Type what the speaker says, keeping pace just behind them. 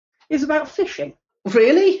is about fishing.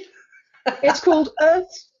 Really? It's called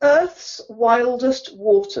Earth's Wildest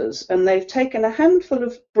Waters, and they've taken a handful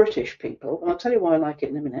of British people, and I'll tell you why I like it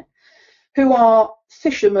in a minute, who are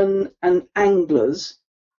fishermen and anglers,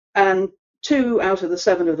 and 2 out of the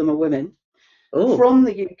 7 of them are women, from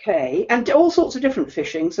the UK, and all sorts of different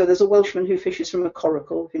fishing. So there's a Welshman who fishes from a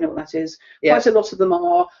coracle, if you know what that is. Yeah. Quite a lot of them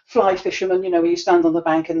are fly fishermen, where you stand on the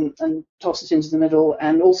bank and toss it into the middle,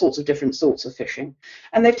 and all sorts of different sorts of fishing.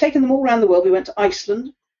 And they've taken them all around the world. We went to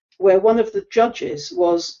Iceland, where one of the judges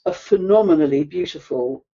was a phenomenally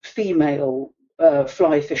beautiful female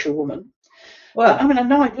fly fisher woman. Well, I mean,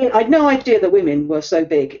 I had no idea that women were so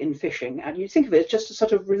big in fishing, and you think of it as just a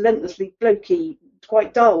sort of relentlessly blokey,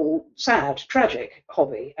 quite dull, sad, tragic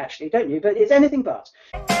hobby, actually, don't you? But it's anything but.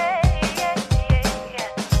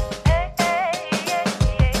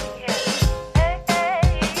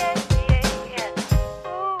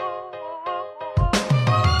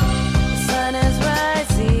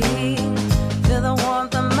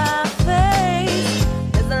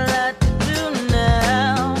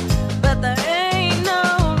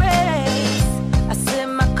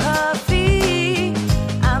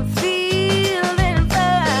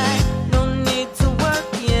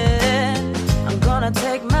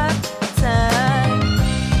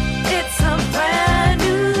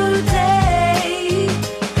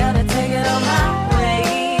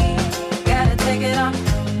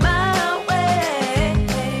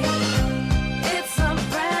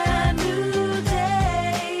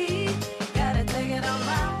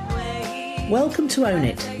 Welcome to Own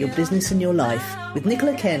It, Your Business and Your Life, with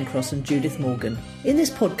Nicola Cairncross and Judith Morgan. In this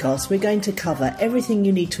podcast, we're going to cover everything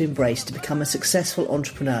you need to embrace to become a successful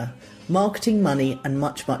entrepreneur, marketing, money, and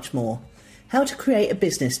much, much more. How to create a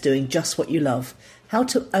business doing just what you love. How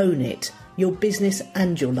to own it, your business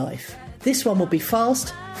and your life. This one will be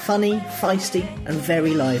fast, funny, feisty, and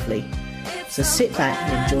very lively. So sit back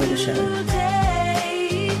and enjoy the show.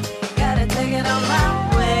 Gotta take it on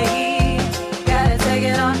my way. Gotta take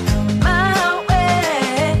it on.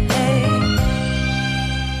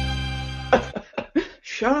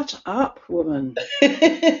 Shut up, woman.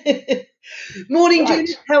 Morning, right.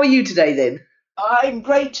 Judith. How are you today, then? I'm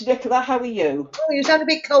great, Nicola. How are you? Oh, you sound a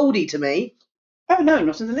bit coldy to me. Oh, no,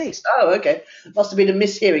 not in the least. Oh, okay. Must have been a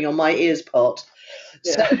mishearing on my ear's part.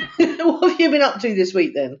 Yeah. So, what have you been up to this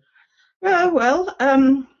week, then? Well,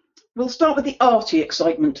 we'll start with the arty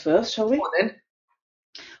excitement first, shall we? Come on, then.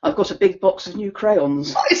 I've got a big box of new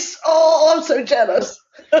crayons. Nice. Oh, I'm so jealous.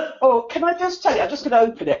 Oh, can I just tell you, I'm just going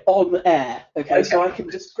to open it on air, okay, so I can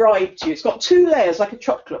describe to you. It's got 2 layers like a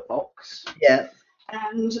chocolate box. Yeah.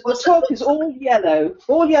 And the top is all yellow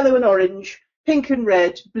and orange, pink and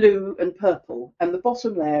red, blue and purple. And the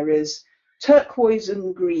bottom layer is turquoise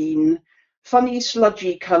and green, funny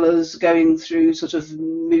sludgy colours going through sort of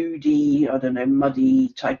moody, I don't know, muddy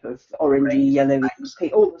type of orangey, yellow,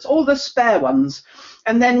 pink, all the spare ones.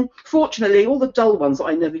 And then, fortunately, all the dull ones that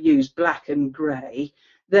I never use, black and grey,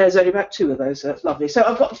 there's only about 2 of those, so that's lovely. So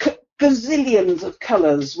I've got gazillions of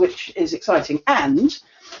colours, which is exciting. And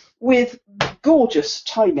with gorgeous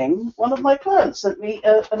timing, one of my clients sent me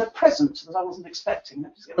a present that I wasn't expecting.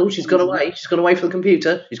 Oh, she's gone away. She's gone away from the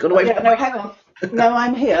computer. She's gone away. No, hang on. No,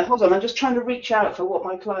 I'm here. Hold on. I'm just trying to reach out for what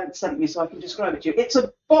my client sent me so I can describe it to you. It's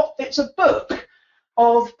a book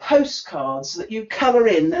of postcards that you colour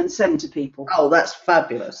in and send to people. Oh, that's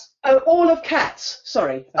fabulous. Oh, all of cats.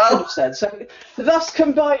 Sorry, I should have said. So, thus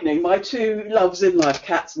combining my 2 loves in life,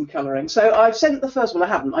 cats and colouring. So I've sent the first one. I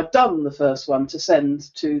haven't. I've done the first one to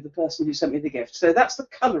send to the person who sent me the gift. So that's the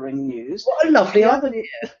colouring news. What a lovely idea.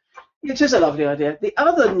 It is a lovely idea. The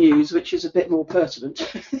other news, which is a bit more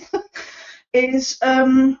pertinent, is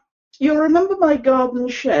you'll remember my garden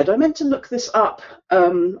shed. I meant to look this up.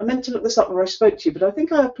 Where I spoke to you, but I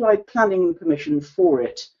think I applied planning permission for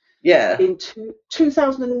it. Yeah. In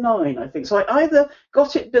 2009, I think. So I either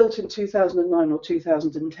got it built in 2009 or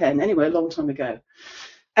 2010. Anyway, a long time ago.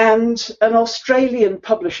 And an Australian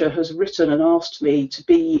publisher has written and asked me to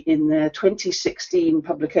be in their 2016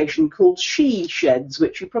 publication called She Sheds,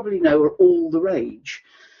 which you probably know are all the rage.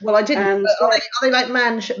 Well, I didn't. Are they like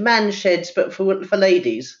man sheds, but for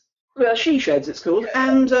ladies? Well, She Sheds, it's called.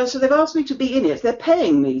 And so they've asked me to be in it. They're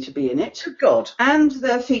paying me to be in it. Good God. And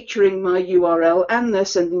they're featuring my URL, and they're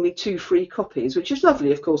sending me 2 free copies, which is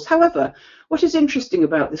lovely, of course. However, what is interesting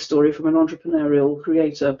about this story from an entrepreneurial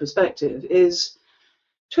creator perspective is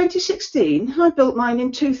 2016, I built mine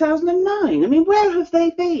in 2009. I mean, where have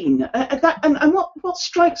they been? And what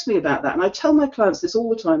strikes me about that, and I tell my clients this all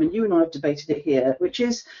the time, and you and I have debated it here, which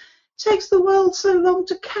is, it takes the world so long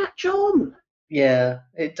to catch on. Yeah,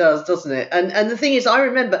 it does, doesn't it? And the thing is, I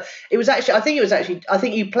remember I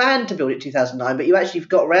think you planned to build it 2009, but you actually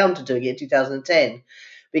got around to doing it in 2010,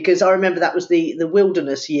 because I remember that was the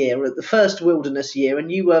wilderness year, the first wilderness year, and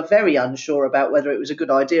you were very unsure about whether it was a good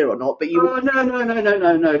idea or not. But Oh,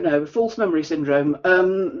 no. False memory syndrome.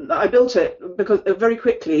 I built it because very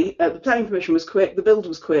quickly. The planning permission was quick, the build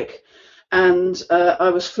was quick, and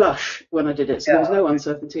I was flush when I did it, so there was no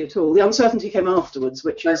uncertainty at all. The uncertainty came afterwards,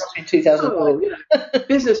 which is, in 2009.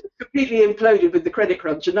 business completely imploded with the credit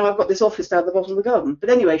crunch, and now I've got this office down the bottom of the garden. But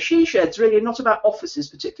anyway, She Sheds really are not about offices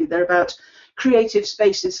particularly, they're about creative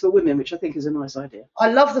spaces for women, which I think is a nice idea.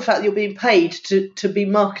 I love the fact that you're being paid to be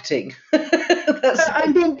marketing.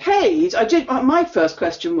 I'm being paid. I did. My first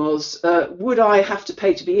question was, would I have to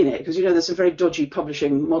pay to be in it? Because there's some very dodgy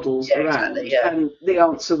publishing models around, exactly, yeah. And the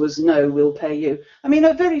answer was no. We'll pay you. I mean,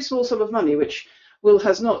 a very small sum of money, which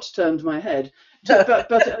has not turned my head. But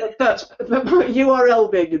my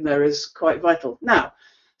URL being in there is quite vital. Now,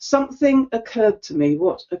 something occurred to me.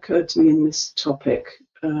 What occurred to me in this topic?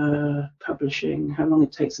 Publishing. How long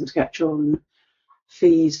it takes them to catch on.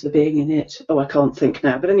 Fees for being in it. Oh, I can't think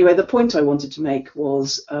now. But anyway, the point I wanted to make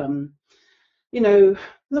was,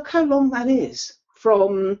 look how long that is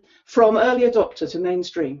from early adopter to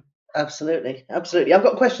mainstream. Absolutely. I've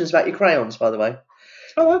got questions about your crayons, by the way.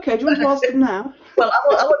 Oh, okay. Do you want to ask them now? Well,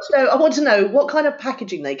 I want to know what kind of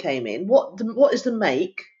packaging they came in. What is the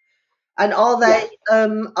make? And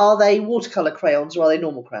are they watercolour crayons or are they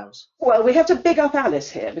normal crayons? Well, we have to big up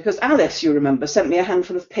Alice here, because Alice, you remember, sent me a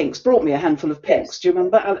handful of pinks, brought me a handful of pinks. Yes. Do you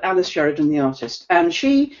remember Alice Sheridan, the artist? And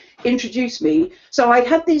she introduced me. So I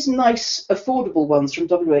had these nice, affordable ones from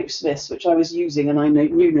W.H. Smith's, which I was using, and I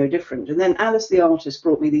knew no different. And then Alice, the artist,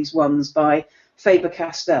 brought me these ones by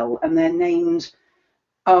Faber-Castell, and they're named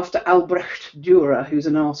after Albrecht Dürer, who's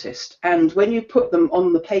an artist. And when you put them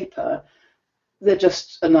on the paper, they're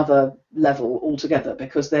just another level altogether,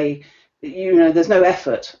 because there's no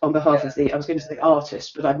effort on behalf of I was going to say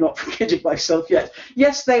artist, but I'm not forgetting myself yet.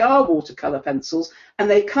 Yes, they are watercolour pencils, and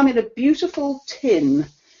they come in a beautiful tin,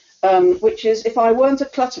 which is, if I weren't a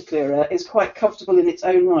clutter clearer, is quite comfortable in its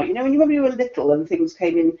own right. When you were little and things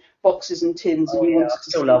came in boxes and tins, and you wanted to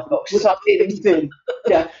still love boxes. Thin.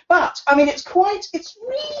 Yeah, but I mean, it's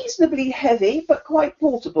reasonably heavy, but quite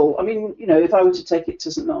portable. I mean, if I were to take it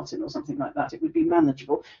to St. Martin or something like that, it would be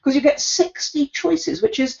manageable, because you get 60 choices,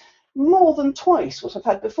 which is more than twice what I've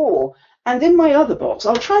had before. And in my other box,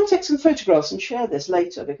 I'll try and take some photographs and share this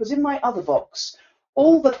later, because in my other box,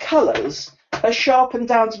 all the colours are sharpened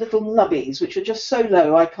down to little nubbies, which are just so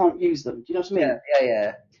low I can't use them. Do you know what I mean?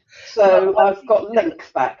 Yeah. So I've got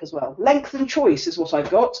length back as well. Length and choice is what I've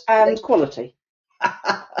got, and quality.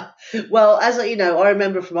 Well, as I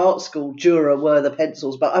remember from art school, Dürer were the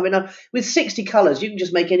pencils, but I mean, with 60 colours, you can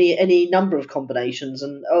just make any number of combinations,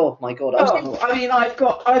 and oh my god!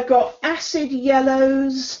 I've got acid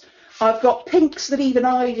yellows, I've got pinks that even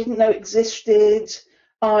I didn't know existed.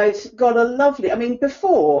 I've got a lovely. I mean,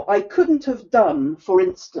 before I couldn't have done, for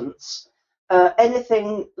instance,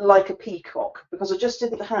 anything like a peacock, because I just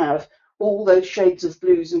didn't have all those shades of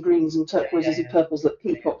blues and greens and turquoises and purples that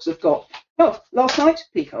peacocks have got. Oh, last night,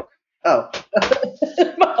 peacock. Oh,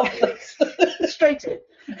 marvellous. Straight in.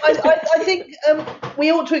 I think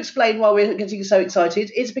we ought to explain why we're getting so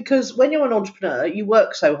excited. It's because when you're an entrepreneur, you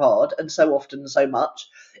work so hard and so often and so much.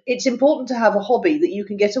 It's important to have a hobby that you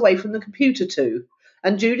can get away from the computer to.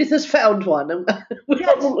 And Judith has found one. And we're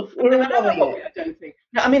loving it. I don't think.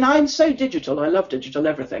 I mean, I'm so digital. I love digital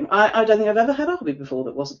everything. I don't think I've ever had a hobby before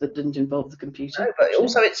that didn't involve the computer. No, but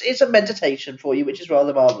also it's a meditation for you, which is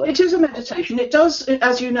rather marvellous. It is a meditation. It does,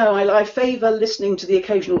 as you know, I favour listening to the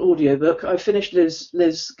occasional audiobook. I finished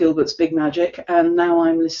Liz Gilbert's Big Magic, and now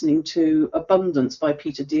I'm listening to Abundance by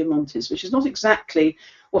Peter Diamandis, which is not exactly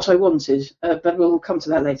what I wanted, but we'll come to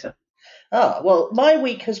that later. Well, my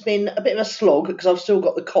week has been a bit of a slog because I've still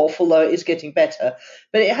got the cough, although it is getting better.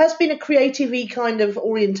 But it has been a creative-y kind of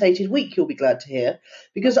orientated week, you'll be glad to hear,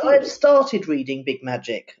 because I've started reading Big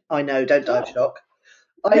Magic. I know, don't die of shock.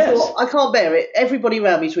 I thought, I can't bear it. Everybody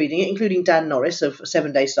around me's reading it, including Dan Norris of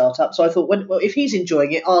 7 Day Startup. So I thought, if he's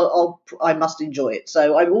enjoying it, I must enjoy it.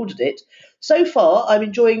 So I ordered it. So far, I'm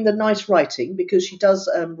enjoying the nice writing, because she does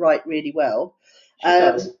write really well. She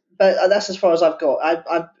does. But that's as far as I've got.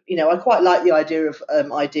 I quite like the idea of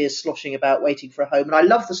ideas sloshing about waiting for a home, and I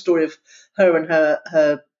love the story of her and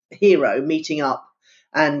her hero meeting up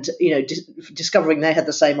and discovering they had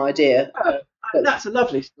the same idea. That's a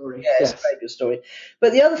lovely story. Yeah, it's a very good story.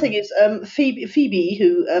 But the other thing is Phoebe,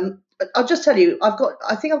 who I'll just tell you,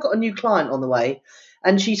 I think I've got a new client on the way,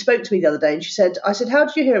 and she spoke to me the other day, and I said, how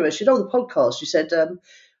did you hear of her? She said, the podcast. She said,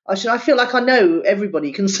 I feel like I know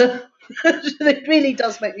everybody concerned. It really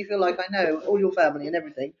does make me feel like I know all your family and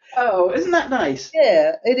everything. Oh, isn't that nice?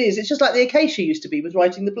 Yeah, it is. It's just like the Acacia used to be with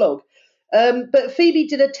writing the blog. But Phoebe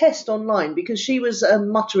did a test online because she was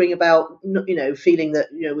muttering about, feeling that,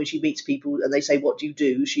 when she meets people and they say, "What do you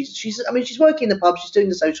do?" She's working in the pub, she's doing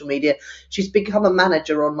the social media, she's become a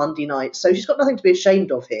manager on Monday nights, so she's got nothing to be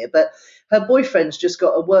ashamed of here. But her boyfriend's just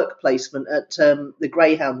got a work placement at the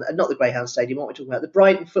Greyhound, not the Greyhound Stadium, what we're talking about, the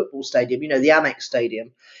Brighton Football Stadium, the Amex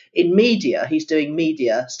Stadium, in media. He's doing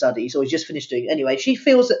media studies, or he's just finished doing. Anyway, she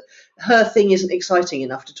feels that her thing isn't exciting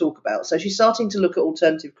enough to talk about, so she's starting to look at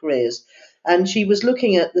alternative careers. And she was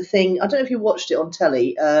looking at the thing, I don't know if you watched it on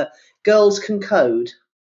telly, Girls Can Code.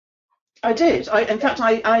 I did. In fact,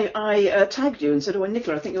 I tagged you and said, "Oh,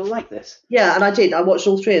 Nicola, I think you'll like this." Yeah, and I did. I watched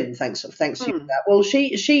all three of them. Thanks to you for that. Well,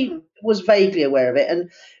 she was vaguely aware of it,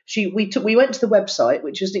 and we went to the website,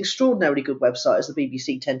 which is an extraordinarily good website, as the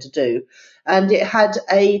BBC tend to do, and it had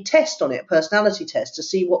a test on it, a personality test, to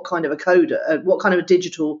see what kind of a coder, what kind of a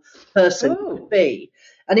digital person it would be,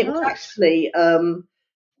 and it was actually.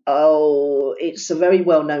 It's a very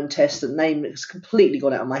well-known test. The name has completely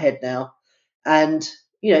gone out of my head now, and.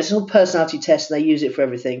 It's a personality test, and they use it for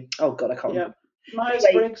everything. Oh, God, I can't remember.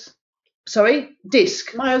 Myers-Briggs. Sorry?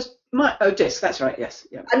 DISC. DISC, that's right, yes.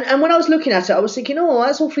 Yeah. And when I was looking at it, I was thinking,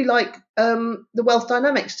 that's awfully like the Wealth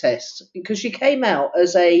Dynamics test, because she came out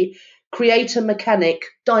as a creator mechanic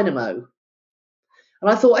dynamo. And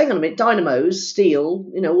I thought, hang on a minute, dynamos, steel,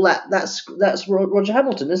 all that's Roger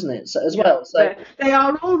Hamilton, isn't it? So, as well. So they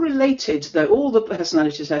are all related, though. All the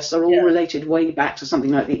personality tests are all related way back to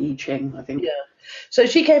something like the I Ching, I think. Yeah. So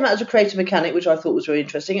she came out as a creative mechanic, which I thought was very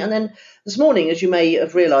interesting. And then this morning, as you may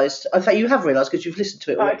have realised, in fact, you have realised because you've listened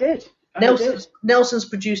to it. I did. Nelson's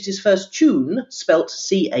produced his first tune, spelt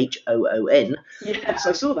CHOON. Yes,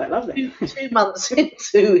 I saw that. Lovely. 2 months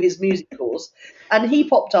into his music course, and he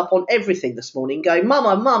popped up on everything this morning, going, "Mum,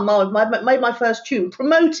 I made my first tune.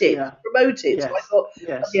 Promote it, promote it." Yes. So I thought,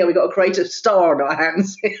 we got a creative star on our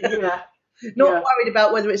hands. Not worried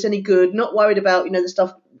about whether it's any good. Not worried about the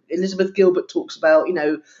stuff Elizabeth Gilbert talks about,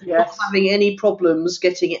 not having any problems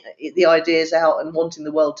getting the ideas out and wanting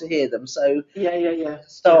the world to hear them. So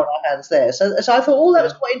star on our hands there. So I thought, that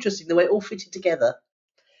was quite interesting, the way it all fitted together.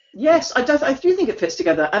 Yes, I do think it fits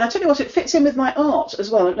together. And I tell you what, it fits in with my art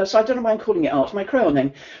as well. So I don't know why I'm calling it art, my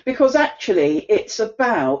crayoning, because actually it's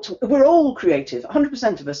about, we're all creative.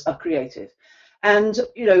 100% of us are creative. And,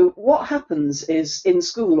 what happens is in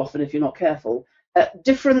school often, if you're not careful,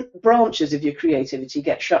 different branches of your creativity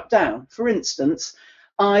get shut down. For instance,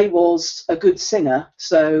 I was a good singer,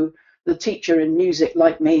 so the teacher in music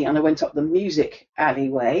liked me, and I went up the music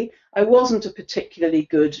alleyway. I wasn't a particularly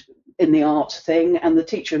good in the art thing, and the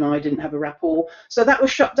teacher and I didn't have a rapport, so that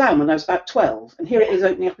was shut down when I was about 12, and here it is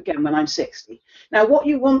opening up again when I'm 60. Now, what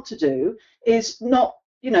you want to do is not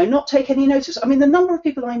take any notice. I mean, the number of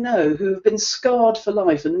people I know who have been scarred for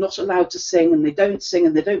life and not allowed to sing, and they don't sing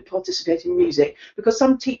and they don't participate in music because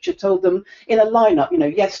some teacher told them in a lineup,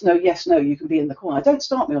 yes, no, you can be in the choir. Don't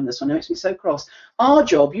start me on this one, it makes me so cross. Our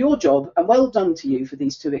job, your job, and well done to you for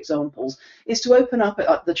these two examples, is to open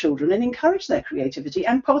up the children and encourage their creativity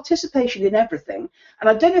and participation in everything. And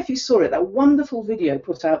I don't know if you saw it, that wonderful video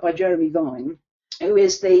put out by Jeremy Vine, who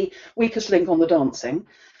is the weakest link on the dancing.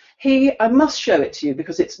 I must show it to you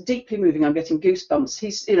because it's deeply moving. I'm getting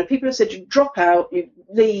goosebumps. People have said, you drop out, you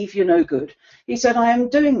leave, you're no good. He said, I am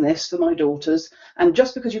doing this for my daughters, and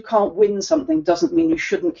just because you can't win something doesn't mean you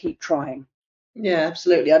shouldn't keep trying. Yeah,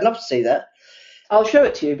 absolutely. I'd love to see that. I'll show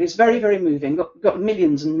it to you. It's very, very moving. Got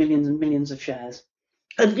millions and millions and millions of shares.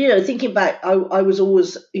 And, thinking back, I was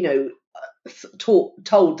always,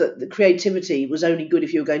 told that the creativity was only good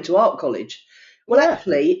if you were going to art college. Well,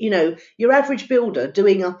 actually, your average builder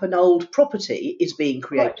doing up an old property is being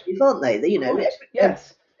creative, aren't they?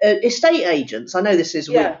 Yes. Estate agents, I know this is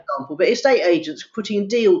a weird example, but estate agents putting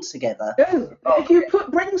deals together. If you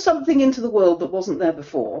bring something into the world that wasn't there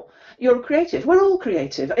before, you're creative. We're all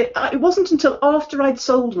creative. It wasn't until after I'd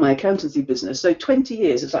sold my accountancy business, so 20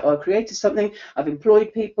 years, it's like, I created something, I've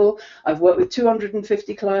employed people, I've worked with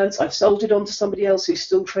 250 clients, I've sold it on to somebody else who's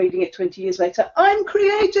still trading it 20 years later. I'm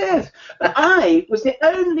creative. But I was the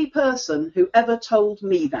only person who ever told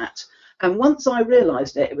me that. And once I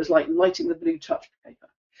realised it, it was like lighting the blue touch paper.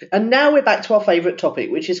 And now we're back to our favourite topic,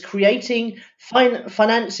 which is creating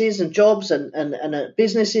finances and jobs and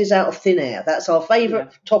businesses out of thin air. That's our favourite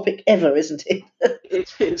topic ever, isn't it?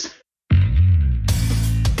 It is.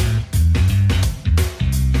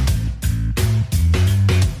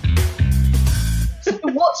 So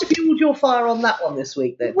what's fueled your fire on that one this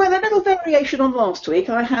week then? Well, a little variation on last week.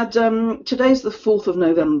 I had today's the 4th of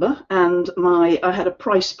November, and I had a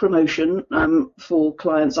price promotion for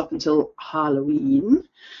clients up until Halloween,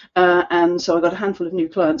 and so I got a handful of new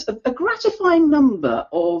clients. A gratifying number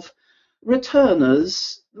of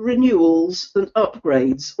returners, renewals, and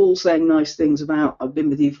upgrades, all saying nice things about I've been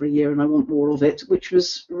with you for a year and I want more of it, which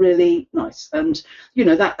was really nice. And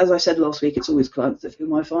that, as I said last week, it's always clients that fuel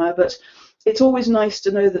my fire, but it's always nice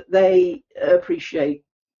to know that they appreciate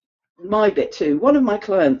my bit too. One of my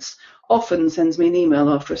clients often sends me an email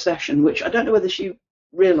after a session, which I don't know whether she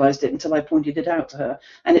realised it until I pointed it out to her,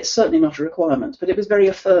 and it's certainly not a requirement, but it was very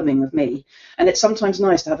affirming of me. And it's sometimes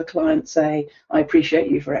nice to have a client say, I appreciate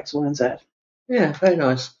you for X, Y, and Z. Yeah, very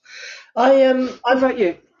nice. How about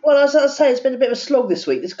you? Well, as I say, it's been a bit of a slog this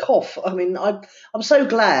week, this cough. I mean, I'm so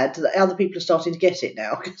glad that other people are starting to get it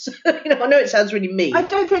now, because I know it sounds really mean. I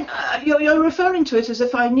don't think you're referring to it as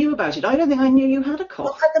if I knew about it. I don't think I knew you had a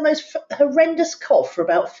cough. I've had the most horrendous cough for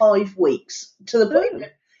about 5 weeks, to the point,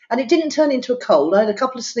 and it didn't turn into a cold. I had a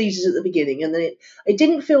couple of sneezes at the beginning, and then it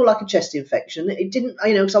didn't feel like a chest infection. It didn't,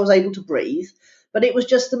 because I was able to breathe, but it was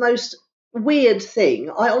just the most weird thing.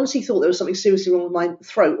 I honestly thought there was something seriously wrong with my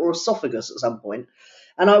throat or esophagus at some point.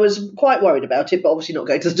 And I was quite worried about it, but obviously not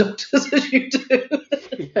going to the doctors as you do.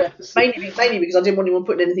 Yes. mainly because I didn't want anyone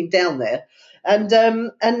putting anything down there. And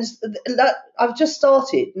I've just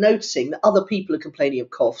started noticing that other people are complaining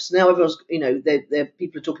of coughs. Now everyone's,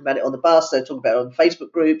 people are talking about it on the bus. They're talking about it on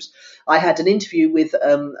Facebook groups. I had an interview with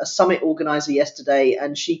a summit organizer yesterday,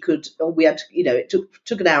 and it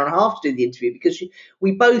took an hour and a half to do the interview because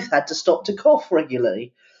we both had to stop to cough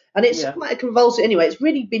regularly. And it's quite a convulsive. Anyway, it's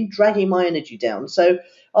really been dragging my energy down. So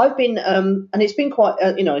I've been, and it's been quite,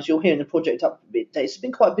 as you'll hear in the project update, it's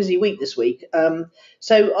been quite a busy week this week.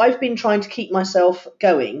 So I've been trying to keep myself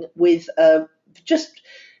going with just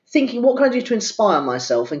thinking, what can I do to inspire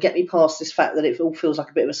myself and get me past this fact that it all feels like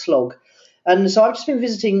a bit of a slog. And so I've just been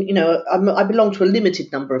visiting, I belong to a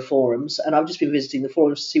limited number of forums, and I've just been visiting the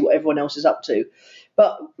forums to see what everyone else is up to.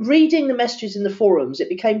 But reading the messages in the forums, it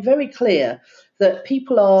became very clear that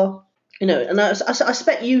people are, and I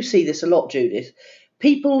expect you see this a lot, Judith.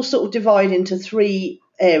 People sort of divide into 3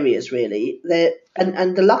 areas, really.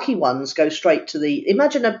 And the lucky ones go straight to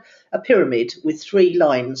imagine a pyramid with 3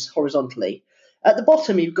 lines horizontally. At the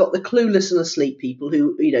bottom, you've got the clueless and asleep people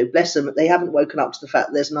who, bless them, they haven't woken up to the fact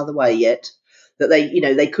that there's another way yet, that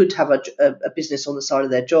they could have a business on the side of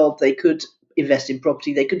their job, they could invest in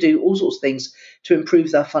property, they could do all sorts of things to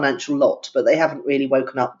improve their financial lot, but they haven't really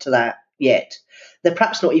woken up to that yet. They're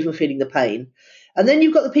perhaps not even feeling the pain. And then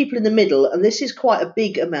you've got the people in the middle, and this is quite a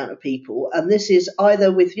big amount of people, and this is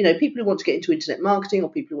either with, people who want to get into internet marketing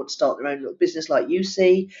or people who want to start their own little business like you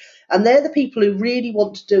see, and they're the people who really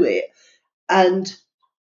want to do it, and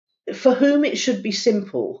for whom it should be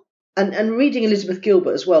simple. And reading Elizabeth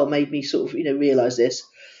Gilbert as well made me sort of, realise this,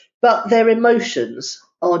 but their emotions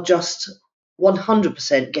are just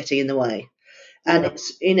 100% getting in the way. And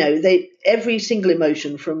it's, every single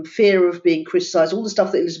emotion, from fear of being criticised, all the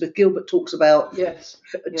stuff that Elizabeth Gilbert talks about,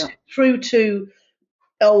 through to,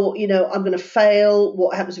 I'm going to fail.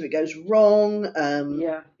 What happens if it goes wrong?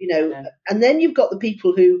 And then you've got the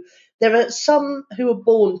people there are some who are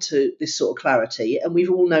born to this sort of clarity, and we've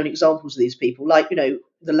all known examples of these people, like, the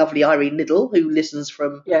lovely Irene Liddell, who listens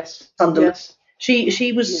from Sunderland. Yes. She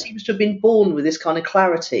seems to have been born with this kind of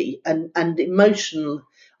clarity and emotional.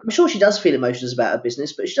 I'm sure she does feel emotions about her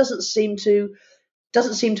business, but she doesn't seem to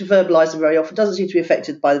verbalise them very often, doesn't seem to be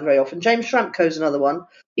affected by them very often. James Schramko's another one.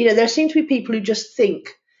 There seem to be people who just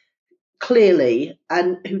think clearly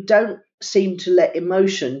and who don't seem to let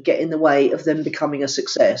emotion get in the way of them becoming a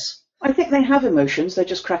success. I think they have emotions. They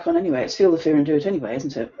just crack on anyway. It's feel the fear and do it anyway,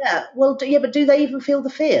 isn't it? Yeah. Well, but do they even feel the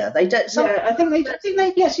fear? They don't. I think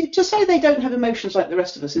they. Yes. To say they don't have emotions like the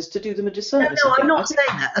rest of us is to do them a disservice. No, I'm not saying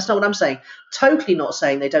that. That's not what I'm saying. Totally not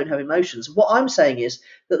saying they don't have emotions. What I'm saying is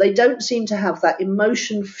that they don't seem to have that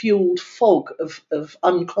emotion-fueled fog of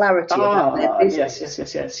unclarity about their business.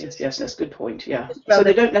 Yes. That's a good point. Yeah. So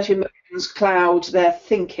they don't let emotions cloud their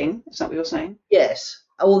thinking. Is that what you're saying? Yes.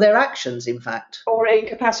 Or their actions, in fact. Or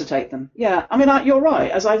incapacitate them. Yeah, I mean, you're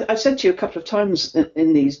right. As I've said to you a couple of times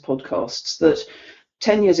in these podcasts, that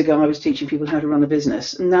 10 years ago I was teaching people how to run a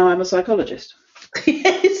business, and now I'm a psychologist.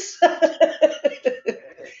 Yes.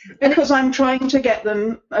 Because I'm trying to get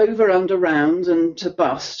them over and around and to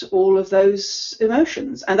bust all of those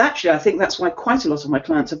emotions. And actually, I think that's why quite a lot of my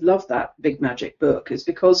clients have loved that Big Magic book, is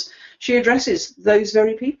because she addresses those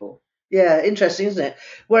very people. Yeah, interesting, isn't it?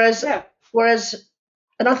 Whereas,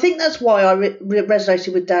 and I think that's why I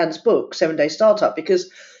resonated with Dan's book, 7 Day Startup,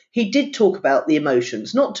 because he did talk about the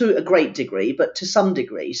emotions, not to a great degree, but to some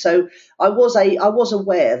degree. So I was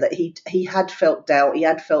aware that he had felt doubt, he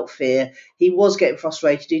had felt fear, he was getting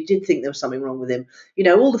frustrated, he did think there was something wrong with him.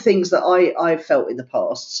 All the things that I've felt in the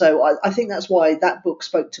past. So I think that's why that book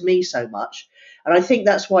spoke to me so much. And I think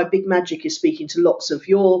that's why Big Magic is speaking to lots of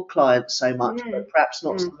your clients so much, but perhaps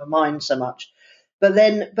not some of mine so much. But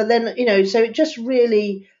then, so it just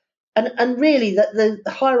really, and really that the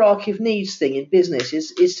hierarchy of needs thing in business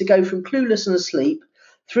is to go from clueless and asleep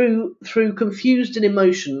through confused and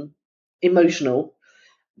emotional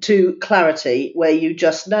to clarity, where you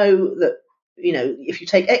just know that, if you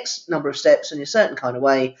take X number of steps in a certain kind of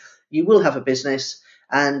way, you will have a business.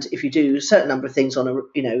 And if you do a certain number of things on a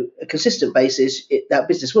consistent basis, that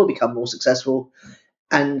business will become more successful,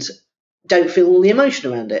 and don't feel all the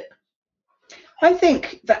emotion around it. I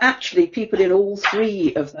think that actually people in all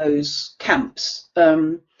three of those camps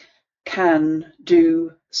can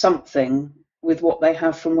do something with what they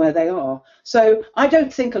have from where they are. So I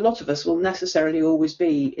don't think a lot of us will necessarily always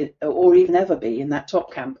be, or even ever be, in that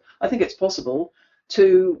top camp. I think it's possible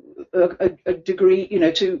to a degree,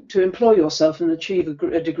 to employ yourself and achieve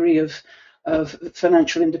a degree of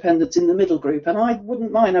financial independence in the middle group. And I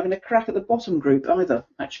wouldn't mind having a crack at the bottom group either,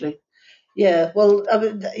 actually. Yeah, well,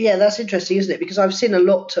 that's interesting, isn't it? Because I've seen a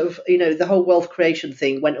lot of, the whole wealth creation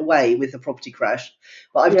thing went away with the property crash,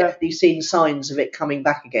 but I've definitely seen signs of it coming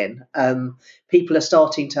back again. People are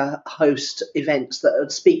starting to host events that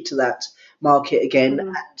speak to that market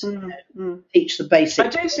again and teach the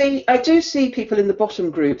basics. I do see people in the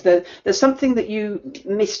bottom group. There's something that you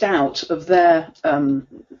missed out of their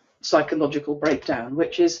psychological breakdown,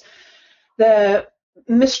 which is they're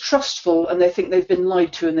mistrustful and they think they've been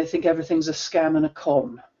lied to and they think everything's a scam and a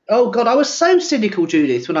con. Oh God, I was so cynical,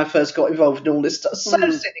 Judith, when I first got involved in all this stuff. So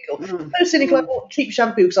cynical. I bought cheap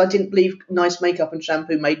shampoo because I didn't believe nice makeup and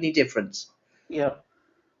shampoo made any difference. Yeah.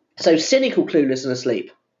 So cynical, clueless and asleep.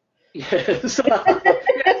 Yes.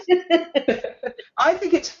 I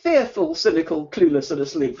think it's fearful, cynical, clueless and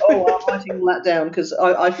asleep. I'm writing all that down because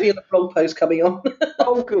I feel a blog post coming on.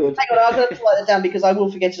 Oh, good. Hang on, I'm going to write that down because I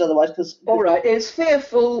will forget it otherwise. All right, it's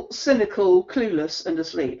fearful, cynical, clueless and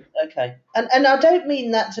asleep. Okay. And I don't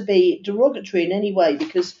mean that to be derogatory in any way,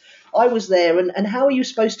 because I was there, and how are you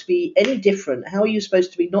supposed to be any different? How are you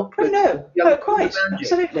supposed to be not clueless? No, quite.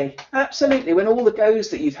 Absolutely. When all the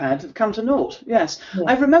goes that you've had have come to naught, yes. Yeah.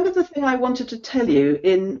 I remember the thing I wanted to tell you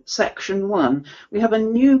in section 1. We have a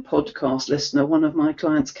new podcast listener, one of my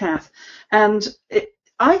clients, Kath, and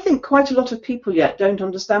I think quite a lot of people yet don't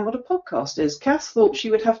understand what a podcast is. Kath thought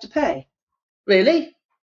she would have to pay. Really?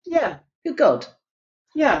 Yeah. Good God.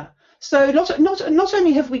 Yeah. So not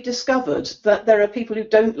only have we discovered that there are people who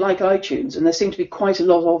don't like iTunes, and there seem to be quite a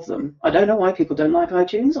lot of them. I don't know why people don't like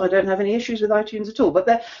iTunes. I don't have any issues with iTunes at all.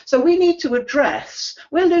 But so we need to address,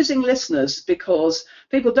 we're losing listeners because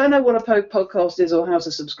people don't know what a podcast is or how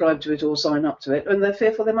to subscribe to it or sign up to it, and they're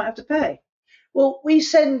fearful they might have to pay. Well,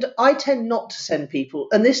 I tend not to send people,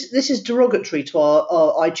 and this is derogatory to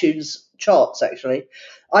our iTunes charts, actually.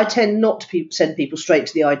 I tend not to send people straight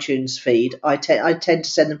to the iTunes feed. I tend to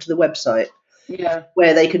send them to the website,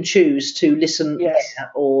 where they can choose to listen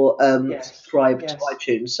or subscribe to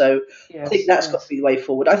iTunes. So I think that's got to be the way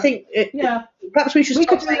forward. I think perhaps we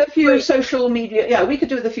could do a few social media. Yeah, we could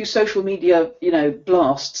do with a few social media,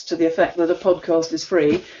 blasts to the effect that a podcast is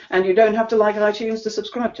free and you don't have to like iTunes to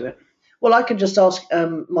subscribe to it. Well, I can just ask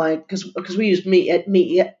because we use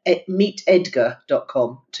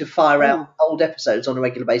meetedgar.com to fire out old episodes on a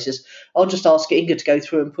regular basis. I'll just ask Inga to go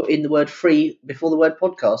through and put in the word free before the word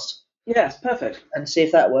podcast. Yes, perfect. And see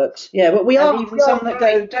if that works. Yeah, but some that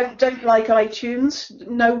go don't like iTunes.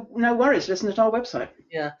 No worries. Listen to our website.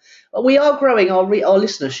 Yeah, well, we are growing our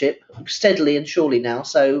listenership steadily and surely now.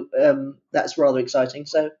 So that's rather exciting.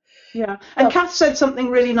 So. Yeah, and Kath said something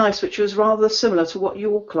really nice, which was rather similar to what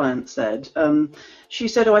your client said. She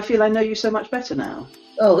said, I feel I know you so much better now.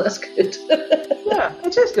 Oh, that's good. Yeah,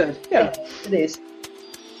 it is good. Yeah, it is.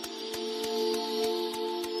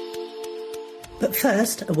 But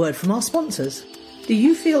first, a word from our sponsors. Do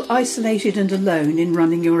you feel isolated and alone in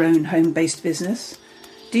running your own home-based business?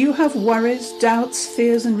 Do you have worries, doubts,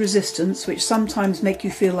 fears and resistance which sometimes make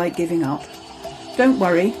you feel like giving up? Don't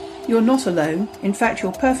worry. You're not alone. In fact,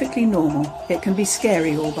 you're perfectly normal. It can be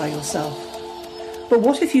scary all by yourself. But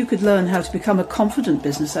what if you could learn how to become a confident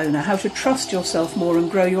business owner, how to trust yourself more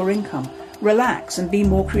and grow your income, relax and be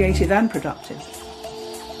more creative and productive?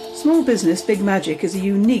 Small Business Big Magic is a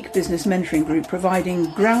unique business mentoring group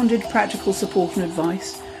providing grounded practical support and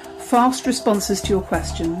advice, fast responses to your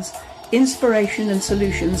questions, inspiration and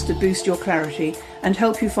solutions to boost your clarity and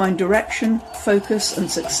help you find direction, focus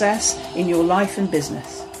and success in your life and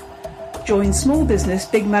business. Join Small Business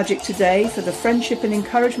Big Magic today for the friendship and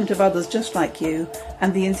encouragement of others just like you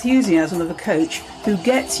and the enthusiasm of a coach who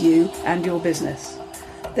gets you and your business.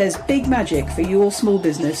 There's big magic for your small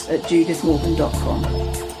business at judithmorgan.com.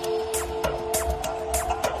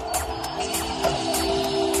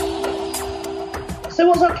 So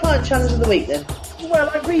what's our client challenge of the week then? Well,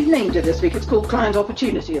 I've renamed it this week. It's called Client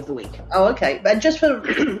Opportunity of the Week. Oh, okay. And just for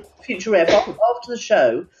future ref, after the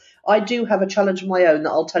show, I do have a challenge of my own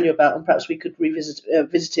that I'll tell you about, and perhaps we could visit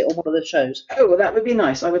it on one of the shows. Oh, well, that would be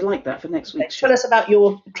nice. I would like that for next week's show. Tell us about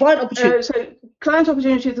your client opportunity. So, Client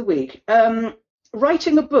Opportunity of the Week.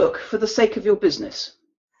 Writing a book for the sake of your business.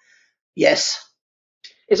 Yes.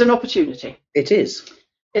 Is an opportunity. It is.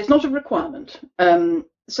 It's not a requirement.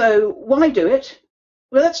 So why do it?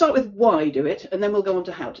 Well, let's start with why do it, and then we'll go on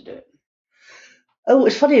to how to do it. Oh,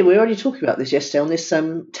 it's funny. We were already talking about this yesterday on this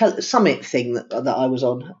summit thing that I was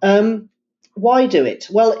on. Why do it?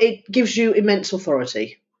 Well, it gives you immense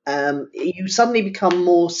authority. You suddenly become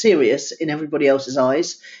more serious in everybody else's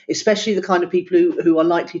eyes, especially the kind of people who are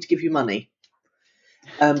likely to give you money.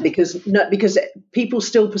 Because people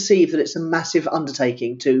still perceive that it's a massive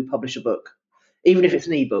undertaking to publish a book, even if it's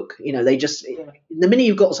an ebook. The minute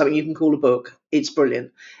you've got something you can call a book, it's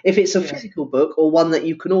brilliant. If it's a physical book or one that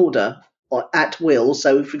you can order at will,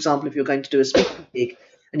 so for example, if you're going to do a speaking gig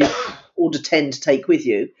and you order 10 to take with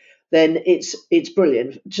you, then it's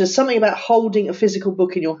brilliant. Just something about holding a physical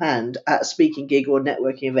book in your hand at a speaking gig or a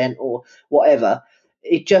networking event or whatever.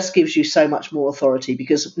 It just gives you so much more authority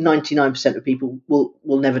because 99% of people will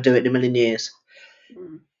never do it in a million years.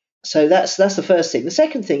 Mm. So that's the first thing. The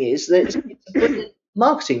second thing is that it's a brilliant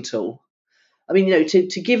marketing tool. I mean,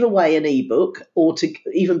 to give away an ebook, or to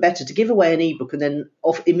even better, to give away an ebook and then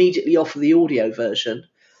immediately offer the audio version,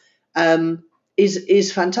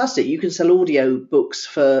 is fantastic. You can sell audio books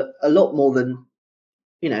for a lot more than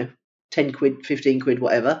 10 quid, 15 quid,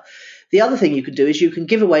 whatever. The other thing you can do is you can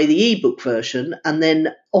give away the ebook version and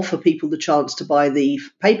then offer people the chance to buy the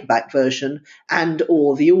paperback version and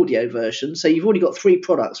or the audio version. So you've already got 3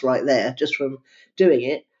 products right there just from doing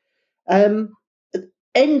it.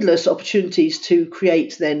 Endless opportunities to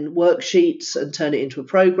create then worksheets and turn it into a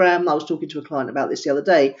program. I was talking to a client about this the other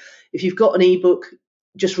day. If you've got an ebook,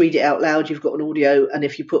 just read it out loud. You've got an audio, and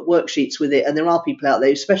if you put worksheets with it, and there are people out there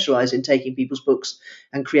who specialise in taking people's books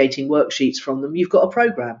and creating worksheets from them, you've got a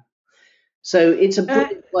program. So it's a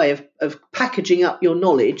brilliant way of packaging up your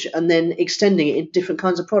knowledge and then extending it in different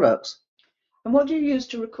kinds of products. And what do you use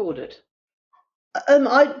to record it?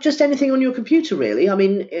 Just anything on your computer, really. I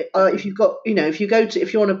mean, if you've got, if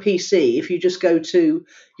you're on a PC, if you just go to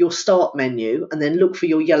your start menu and then look for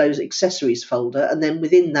your yellow accessories folder, and then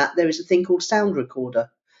within that there is a thing called sound recorder.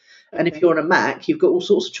 Okay. And if you're on a Mac, you've got all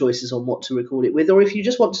sorts of choices on what to record it with. Or if you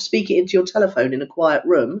just want to speak it into your telephone in a quiet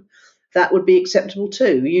room, that would be acceptable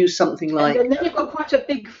too. Use something like. And then you've got quite a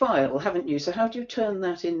big file, haven't you? So how do you turn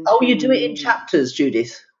that into? Oh, you do it in chapters,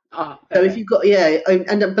 Judith. Okay. So if you've got,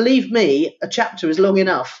 and believe me, a chapter is long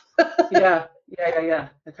enough. Yeah.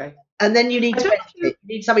 Okay. And then you need to edit it.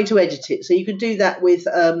 You need something to edit it. So you can do that with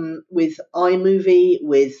iMovie,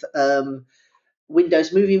 with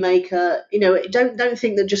Windows Movie Maker. Don't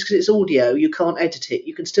think that just because it's audio you can't edit it.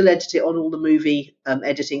 You can still edit it on all the movie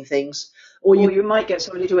editing things. Or you might get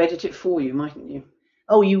somebody to edit it for you, mightn't you?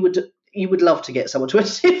 Oh, you would love to get someone to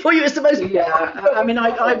edit it for you. It's the most. Yeah, I mean,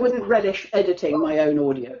 I wouldn't relish editing my own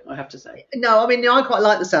audio, I have to say. No, I mean, I quite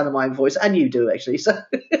like the sound of my own voice, and you do actually. So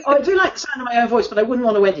I do like the sound of my own voice, but I wouldn't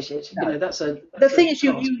want to edit it. No. The thing is,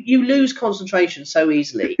 you lose concentration so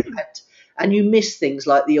easily, and you miss things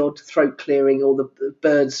like the odd throat clearing, or the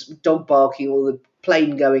birds dog barking, or the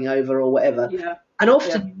plane going over, or whatever. Yeah. And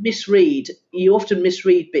often you often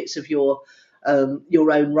misread bits of your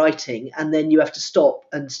own writing, and then you have to stop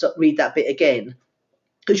and read that bit again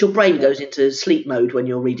because your brain goes into sleep mode when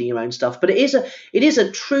you're reading your own stuff. But it is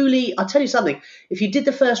a truly, I'll tell you something, if you did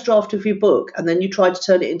the first draft of your book and then you tried to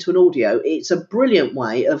turn it into an audio, it's a brilliant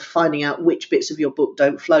way of finding out which bits of your book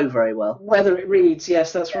don't flow very well. Whether it reads,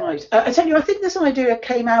 yes, that's right. I tell you, I think this idea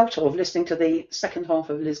came out of listening to the second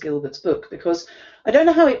half of Liz Gilbert's book, because I don't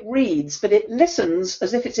know how it reads, but it listens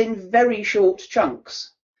as if it's in very short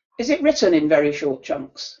chunks. Is it written in very short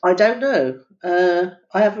chunks? I don't know.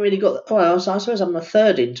 I haven't really got. Well, I suppose I'm a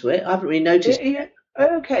third into it. I haven't really noticed.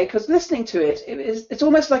 Okay, because listening to it's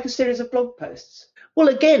almost like a series of blog posts. Well,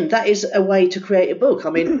 again, that is a way to create a book.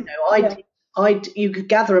 I mean, you could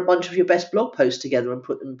gather a bunch of your best blog posts together and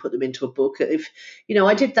put them into a book. If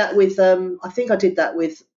I did that with. I think I did that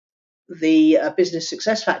with the Business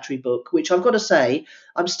Success Factory book, which I've got to say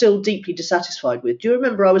I'm still deeply dissatisfied with. Do you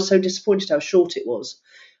remember I was so disappointed how short it was?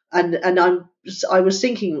 And I was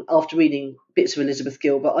thinking after reading bits of Elizabeth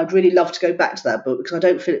Gilbert, I'd really love to go back to that book because I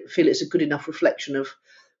don't feel it's a good enough reflection of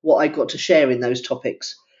what I got to share in those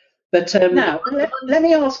topics. But now let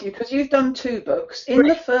me ask you, because you've done 2 books. In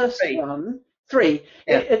the first one, 3.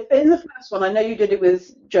 Yeah. In the first one, I know you did it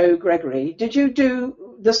with Joe Gregory. Did you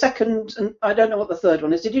do the second? And I don't know what the third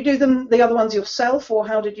one is. Did you do the other ones yourself, or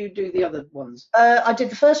how did you do the other ones? I did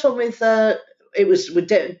the first one with. It was with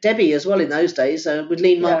Debbie as well in those days, with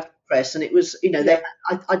Lean Marketing Press, and it was,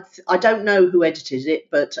 I don't know who edited it,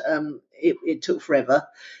 but it took forever.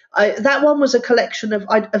 That one was a collection of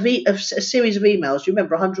a series of emails. Do you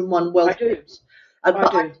remember 101 Wealth? I do.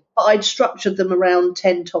 But I'd structured them around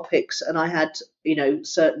 10 topics, and I had,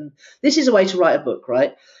 certain. This is a way to write a book,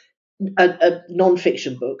 right? A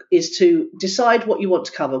non-fiction book is to decide what you want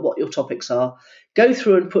to cover, what your topics are, go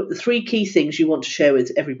through and put the 3 key things you want to share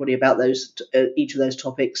with everybody about those each of those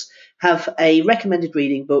topics, have a recommended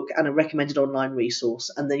reading book and a recommended online resource,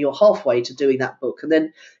 and then you're halfway to doing that book. And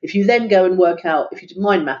then if you then go and work out, if you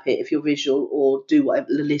mind map it if you're visual, or do whatever,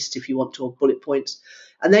 the list if you want to, or bullet points,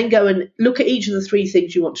 and then go and look at each of the 3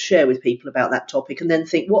 things you want to share with people about that topic, and then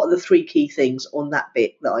think, what are the 3 key things on that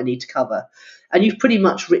bit that I need to cover? And you've pretty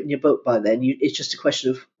much written your book by then. It's just a question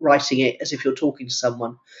of writing it as if you're talking to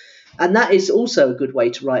someone. And that is also a good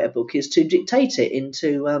way to write a book, is to dictate it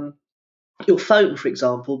into your phone, for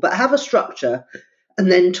example, but have a structure and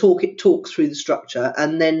then talk through the structure,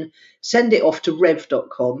 and then send it off to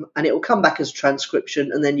rev.com, and it will come back as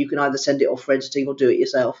transcription, and then you can either send it off for editing or do it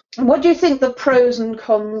yourself. And what do you think the pros and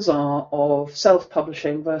cons are of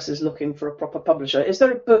self-publishing versus looking for a proper publisher? Is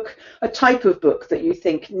there a type of book that you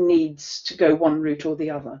think needs to go one route or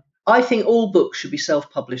the other? I think all books should be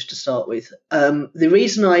self-published to start with. The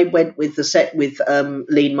reason I went with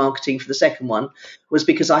Lean Marketing for the second one was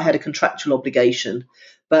because I had a contractual obligation.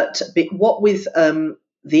 But what with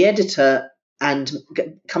the editor and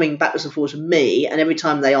coming backwards and forwards with me, and every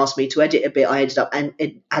time they asked me to edit a bit, I ended up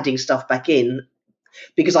adding stuff back in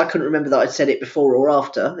because I couldn't remember that I'd said it before or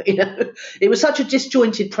after. It was such a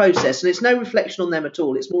disjointed process, and it's no reflection on them at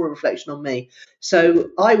all. It's more a reflection on me.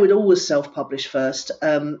 So I would always self-publish first.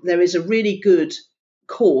 There is a really good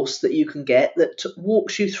course that you can get that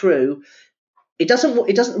walks you through. It doesn't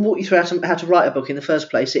walk you through how to write a book in the first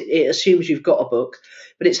place. It assumes you've got a book,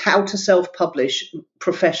 but it's how to self-publish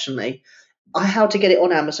professionally. How to get it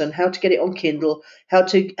on Amazon, how to get it on Kindle, how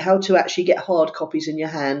to actually get hard copies in your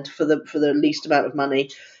hand for the least amount of money.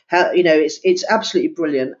 It's absolutely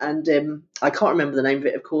brilliant, and I can't remember the name of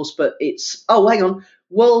it, of course, but it's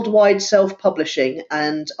Worldwide Self-Publishing,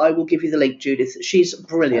 and I will give you the link, Judith. She's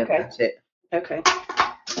brilliant at it. Okay.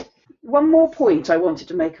 One more point I wanted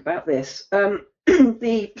to make about this.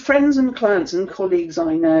 The friends and clients and colleagues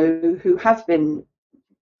I know who have been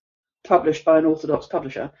published by an orthodox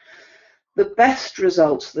publisher, the best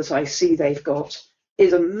results that I see they've got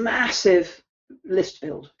is a massive list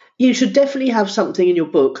build. You should definitely have something in your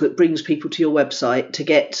book that brings people to your website to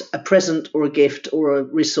get a present or a gift or a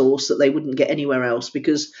resource that they wouldn't get anywhere else,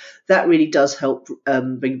 because that really does help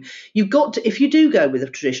bring. You've got to, if you do go with a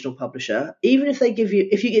traditional publisher, even if they give you,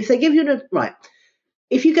 if you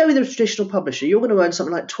go with a traditional publisher, you're going to earn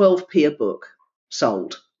something like 12p a book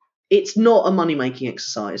sold. It's not a money-making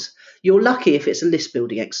exercise. You're lucky if it's a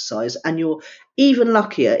list-building exercise, and you're even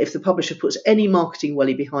luckier if the publisher puts any marketing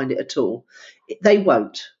welly behind it at all. They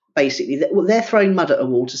won't, basically. They're throwing mud at a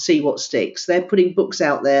wall to see what sticks. They're putting books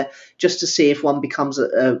out there just to see if one becomes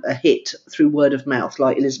a hit through word of mouth,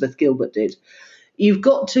 like Elizabeth Gilbert did. You've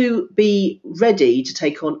got to be ready to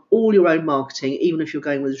take on all your own marketing, even if you're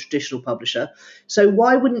going with a traditional publisher. So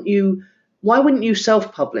why wouldn't you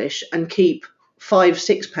self-publish and keep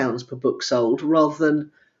 £5-6 per book sold rather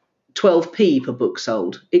than 12p per book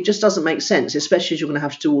sold? It just doesn't make sense, especially as you're going to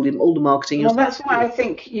have to do all the marketing. Well, that's why I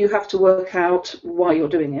think you have to work out why you're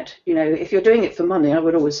doing it. If you're doing it for money, I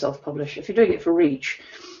would always self-publish. If you're doing it for reach,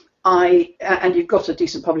 and you've got a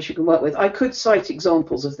decent publisher you can work with, I could cite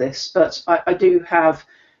examples of this, but I do have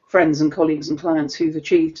friends and colleagues and clients who've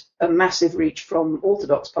achieved a massive reach from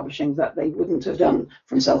orthodox publishing that they wouldn't have done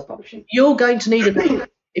from self-publishing. You're going to need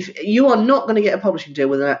if you are not going to get a publishing deal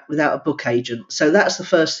without a book agent. So that's the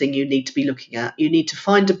first thing you need to be looking at. You need to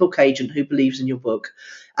find a book agent who believes in your book,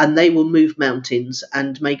 and they will move mountains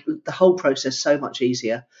and make the whole process so much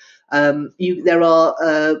easier. There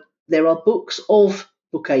are books of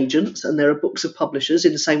book agents, and there are books of publishers,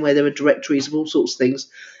 in the same way there are directories of all sorts of things.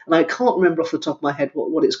 And I can't remember off the top of my head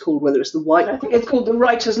what it's called, whether it's the white. I think it's called the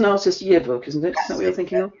Writers and Artists Yearbook, isn't it? Is that what you're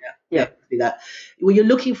thinking of? Yeah. Do that. Well, you're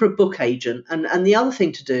looking for a book agent, and the other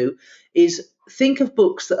thing to do is think of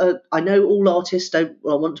books that are. I know all artists don't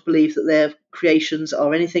want to believe that their creations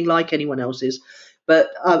are anything like anyone else's, but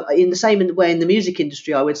in the same way in the music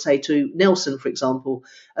industry, I would say to Nelson, for example,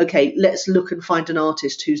 okay, let's look and find an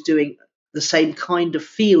artist who's doing the same kind of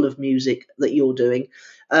feel of music that you're doing,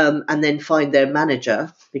 and then find their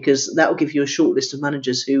manager, because that will give you a short list of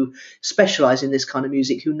managers who specialise in this kind of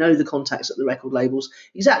music, who know the contacts at the record labels.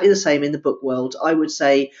 Exactly the same in the book world. I would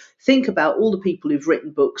say think about all the people who've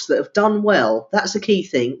written books that have done well. That's the key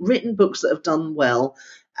thing. Written books that have done well,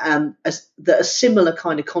 that are similar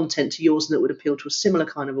kind of content to yours and that would appeal to a similar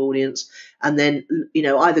kind of audience, and then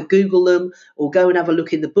either Google them or go and have a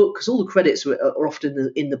look in the book, because all the credits are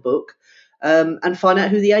often in the book, and find out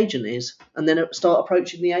who the agent is, and then start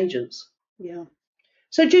approaching the agents. Yeah.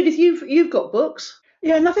 So Judith, you've got books.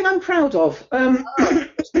 Yeah, nothing I'm proud of.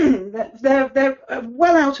 They're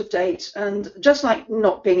well out of date, and just like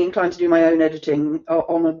not being inclined to do my own editing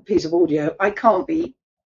on a piece of audio, I can't be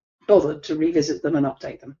bothered to revisit them and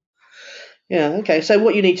update them. Yeah, okay. So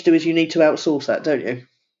what you need to do is you need to outsource that, don't you?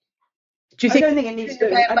 Do you think? I don't think it needs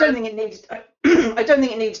doing. I don't think it needs. I don't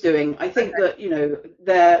think it needs doing. I think that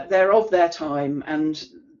they're of their time and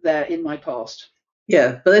they're in my past.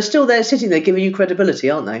 Yeah, but they're still there, sitting there, giving you credibility,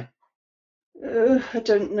 aren't they? I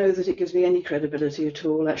don't know that it gives me any credibility at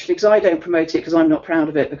all, actually, because I don't promote it because I'm not proud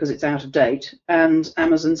of it because it's out of date, and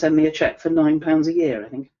Amazon send me a cheque for £9 a year, I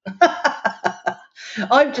think.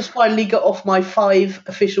 I've just finally got off my 5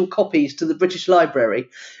 official copies to the British Library.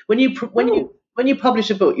 When you publish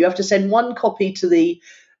a book, you have to send 1 copy to the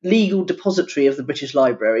legal depository of the British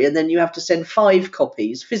Library, and then you have to send 5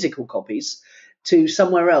 copies, physical copies, to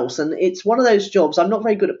somewhere else. And it's one of those jobs. I'm not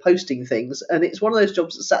very good at posting things, and it's one of those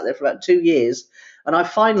jobs that sat there for about 2 years. And I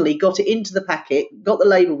finally got it into the packet, got the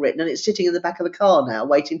label written, and it's sitting in the back of the car now,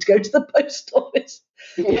 waiting to go to the post office.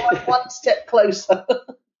 Yeah. I'm 1 step closer.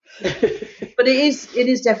 But it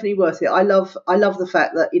is definitely worth it. I love the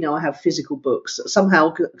fact that I have physical books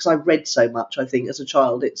somehow, because I've read so much. I think as a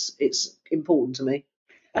child, it's important to me.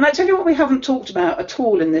 And I tell you what we haven't talked about at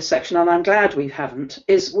all in this section, and I'm glad we haven't,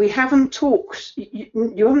 is we haven't talked,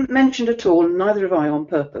 you haven't mentioned at all, and neither have I on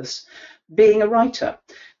purpose, being a writer.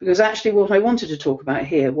 Because actually what I wanted to talk about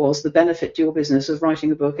here was the benefit to your business of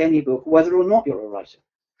writing a book, any book, whether or not you're a writer.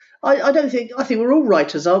 I think we're all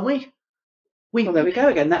writers, aren't we? Well, there we go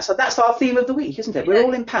again. That's our theme of the week, isn't it? We're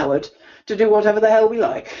all empowered to do whatever the hell we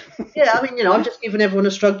like. Yeah, I mean, I've just given everyone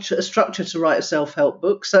a structure to write a self-help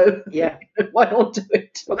book, so yeah, why not do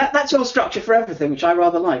it? Well, that's your structure for everything, which I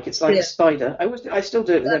rather like. It's like a spider. I still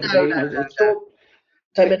do it with everything.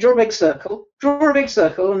 Draw a big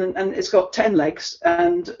circle, and it's got 10 legs,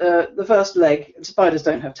 and the first leg, spiders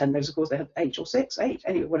don't have 10 legs, of course, they have 8 or 6,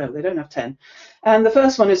 anyway, whatever, they don't have 10. And the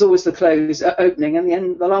first one is always the opening,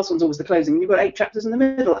 and the last one's always the closing, and you've got 8 chapters in the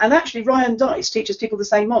middle. And actually, Ryan Dice teaches people the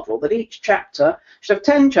same model, that each chapter should have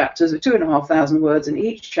 10 chapters of 2,500 words, and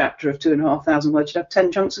each chapter of 2,500 words should have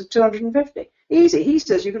 10 chunks of 250. Easy. He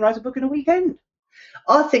says you can write a book in a weekend.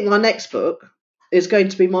 I think my next book is going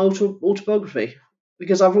to be my autobiography.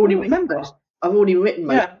 Because I've already written most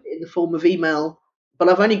in the form of email, but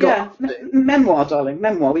I've only got memoir, darling,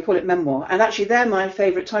 memoir. We call it memoir, and actually they're my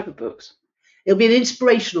favourite type of books. It'll be an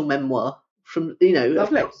inspirational memoir from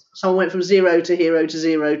Lovely. Someone went from zero to hero to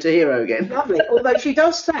zero to hero again. Lovely. Although she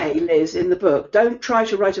does say, Liz, in the book,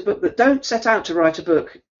 don't set out to write a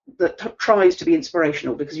book that tries to be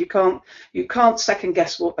inspirational, because you can't second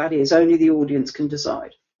guess what that is. Only the audience can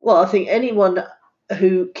decide. Well, I think anyone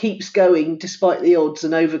who keeps going despite the odds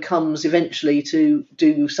and overcomes eventually to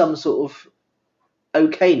do some sort of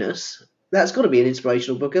okayness, that's got to be an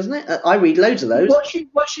inspirational book, isn't it? I read loads of those.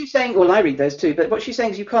 What's she saying? Well, I read those too, but what she's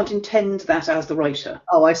saying is you can't intend that as the writer.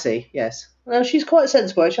 Oh, I see. Yes. Well, she's quite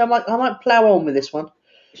sensible. I might plough on with this one.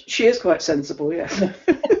 She is quite sensible, yes.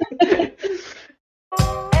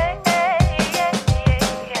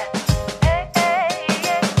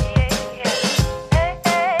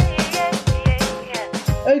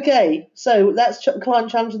 Okay, so that's Client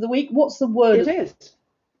Challenge of the Week. What's the word? It is.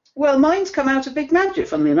 Well, mine's come out of Big Magic,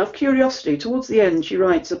 funnily enough. Curiosity. Towards the end, she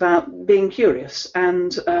writes about being curious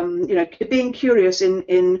and, being curious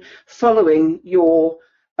in following your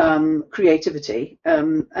creativity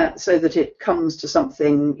so that it comes to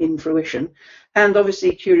something in fruition. And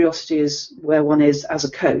obviously, curiosity is where one is as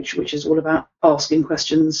a coach, which is all about asking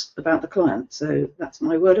questions about the client. So that's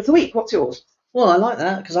my word of the week. What's yours? Well, I like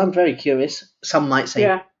that because I'm very curious. Some might say.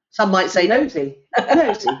 Yeah. Some might say nosy.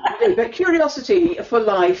 Nosy. But curiosity for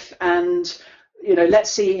life and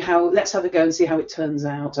let's have a go and see how it turns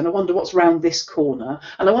out. And I wonder what's round this corner.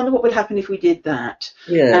 And I wonder what would happen if we did that.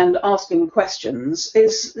 Yeah. And asking questions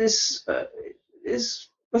is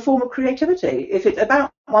a form of creativity. If it's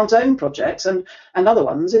about one's own projects and other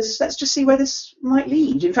ones, is let's just see where this might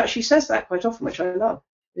lead. In fact, she says that quite often, which I love.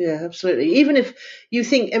 Yeah, absolutely. Even if you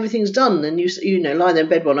think everything's done and you lie there in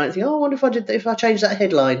bed one night and think, oh, I wonder if I changed that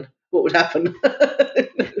headline, what would happen?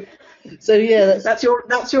 So yeah, that's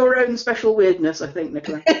your own special weirdness, I think,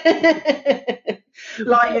 Nicola.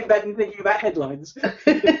 Lying in bed and thinking about headlines. Oh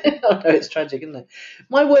no, it's tragic, isn't it?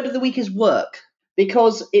 My word of the week is work,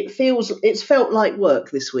 because it's felt like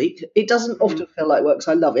work this week. It doesn't often feel like work,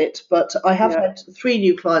 so I love it. But I have had 3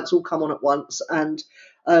 new clients all come on at once, and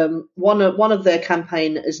one of their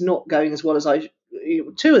campaign is not going as well as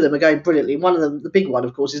 2 of them are going brilliantly. One of them, the big one,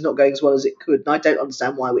 of course, is not going as well as it could, and I don't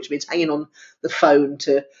understand why. Which means hanging on the phone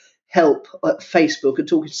to help at Facebook and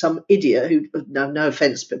talking to some idiot who, no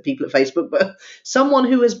offence, but people at Facebook, but someone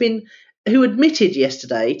who admitted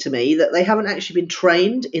yesterday to me that they haven't actually been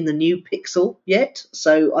trained in the new Pixel yet.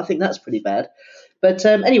 So I think that's pretty bad. But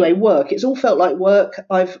anyway, work. It's all felt like work.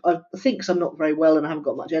 I think 'cause I'm not very well and I haven't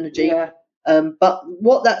got much energy. Yeah. But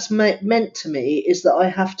what that's meant to me is that I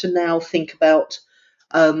have to now think about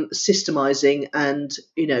systemizing and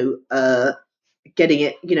getting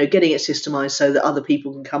it systemized so that other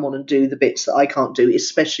people can come on and do the bits that I can't do,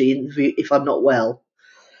 especially if I'm not well.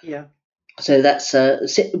 Yeah. So that's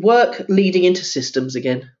work leading into systems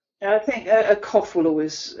again. I think a cough will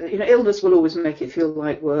always, illness will always make it feel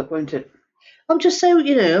like work, won't it? I'm just so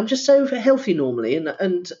healthy normally,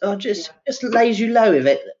 and just lays you low with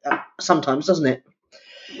it sometimes, doesn't it?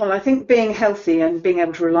 Well, I think being healthy and being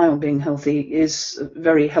able to rely on being healthy is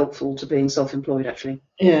very helpful to being self-employed, actually.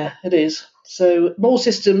 Yeah, it is. So more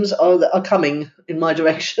systems are coming in my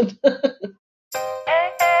direction.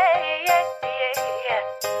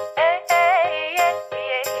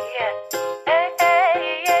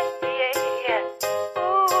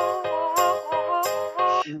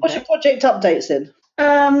 What's your project updates then?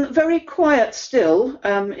 Very quiet still,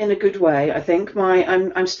 in a good way, I think.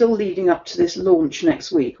 I'm still leading up to this launch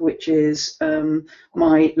next week, which is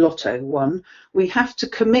my lotto one. We have to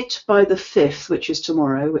commit by the 5th, which is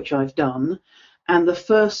tomorrow, which I've done, and the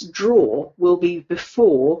first draw will be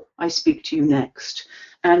before I speak to you next.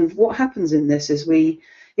 And what happens in this is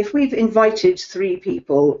if we've invited 3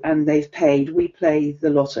 people and they've paid, we play the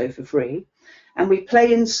lotto for free. And we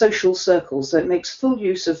play in social circles, so it makes full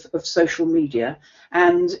use of social media.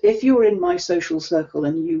 And if you're in my social circle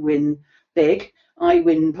and you win big, I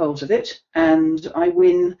win part of it, and I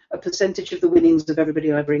win a percentage of the winnings of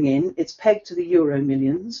everybody I bring in. It's pegged to the Euro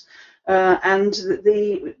millions. And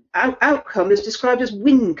the outcome is described as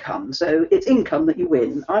wincome, so it's income that you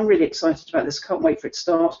win. I'm really excited about this, can't wait for it to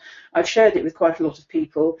start. I've shared it with quite a lot of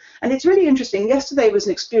people, and it's really interesting. Yesterday was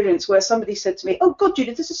an experience where somebody said to me, oh God,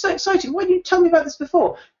 Judith, this is so exciting, why didn't you tell me about this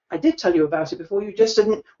before? I did tell you about it before, you just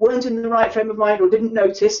weren't in the right frame of mind or didn't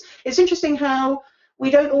notice. It's interesting how we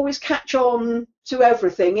don't always catch on to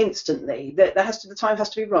everything instantly. The time has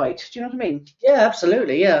to be right. Do you know what I mean? Yeah,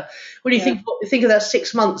 absolutely. Yeah. When you think of that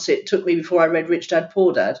 6 months it took me before I read Rich Dad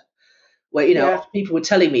Poor Dad, where people were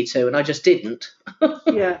telling me to, and I just didn't.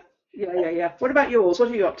 Yeah. What about yours? What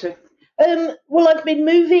are you up to? Well, I've been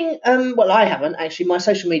moving. Well, I haven't actually. My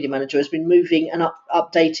social media manager has been moving and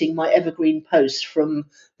updating my evergreen posts from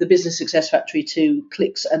the Business Success Factory to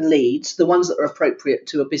clicks and leads, the ones that are appropriate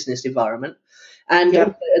to a business environment. And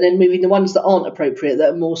then moving the ones that aren't appropriate, that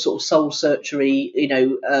are more sort of soul searchery,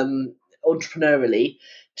 entrepreneurially,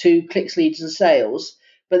 to clicks, leads, and sales.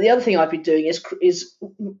 But the other thing I've been doing is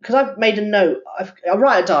because I've made a note. I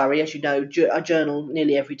write a diary, as you know. I journal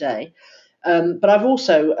nearly every day. But I've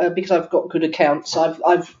also, because I've got good accounts,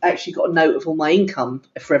 I've actually got a note of all my income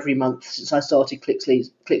for every month since I started clicks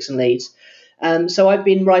and leads. So I've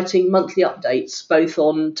been writing monthly updates, both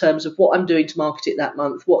on terms of what I'm doing to market it that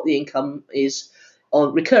month, what the income is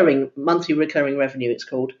on monthly recurring revenue, it's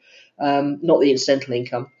called, not the incidental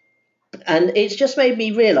income. And it's just made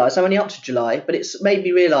me realise, I'm only up to July, but it's made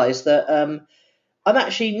me realise that I'm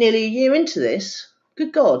actually nearly a year into this.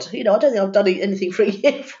 Good God, I don't think I've done anything for a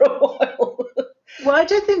year for a while. Well, I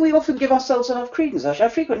don't think we often give ourselves enough credence, actually. I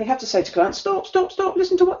frequently have to say to clients, stop,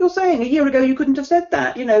 listen to what you're saying. A year ago, you couldn't have said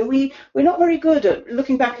that. We're not very good at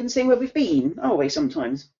looking back and seeing where we've been, are we,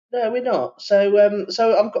 sometimes? No, we're not. So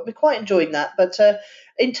we're quite enjoying that. But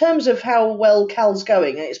in terms of how well Cal's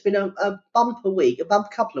going, it's been a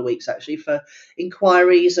couple of weeks, actually, for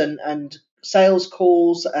inquiries and sales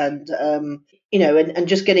calls and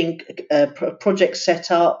just getting projects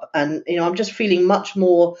set up. And, I'm just feeling much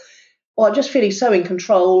more I just feel he's so in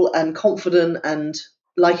control and confident and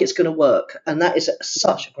like it's going to work. And that is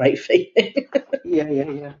such a great feeling.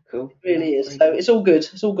 Yeah. Cool. It really is. So it's all good.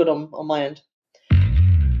 It's all good on my end.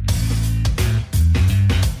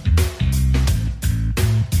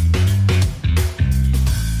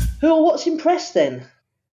 What's impressed then?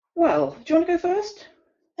 Well, do you want to go first?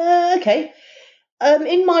 Okay.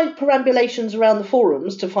 In my perambulations around the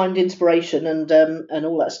forums to find inspiration and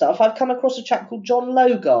all that stuff, I've come across a chap called John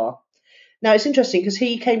Logar. Now, it's interesting because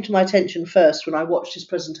he came to my attention first when I watched his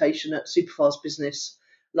presentation at Superfast Business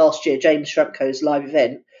last year, James Shramko's live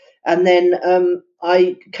event. And then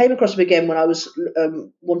I came across him again when I was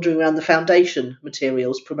wandering around the foundation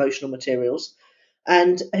materials, promotional materials.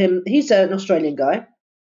 And he's an Australian guy.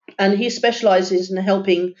 And he specialises in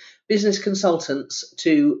helping business consultants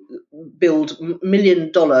to build $1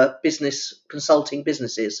 million business consulting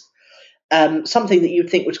businesses. Something that you'd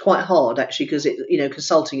think was quite hard, actually, because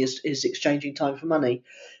consulting is exchanging time for money.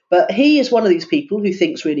 But he is one of these people who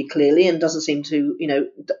thinks really clearly and doesn't seem to,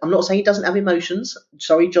 I'm not saying he doesn't have emotions.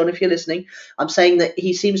 Sorry, John, if you're listening. I'm saying that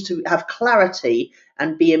he seems to have clarity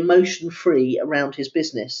and be emotion-free around his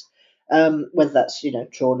business. Whether that's,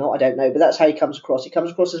 true or not, I don't know. But that's how he comes across. He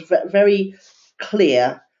comes across as very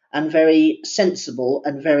clear and very sensible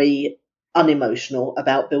and very unemotional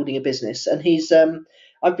about building a business. And he's...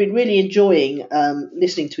 I've been really enjoying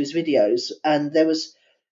listening to his videos, and there was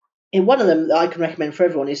one of them that I can recommend for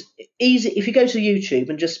everyone is easy. If you go to YouTube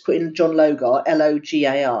and just put in John Logar,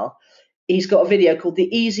 Logar, he's got a video called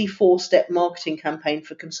The Easy 4-Step Marketing Campaign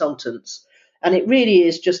for Consultants. And it really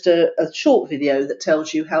is just a short video that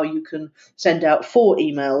tells you how you can send out 4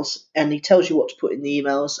 emails, and he tells you what to put in the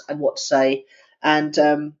emails and what to say. And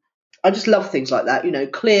I just love things like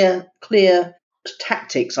that, clear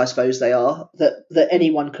tactics, I suppose they are, that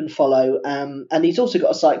anyone can follow. And he's also got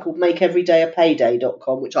a site called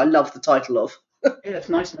makeeverydayapayday.com, which I love the title of. Yeah, it's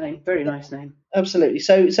a nice name. Very nice name. Absolutely.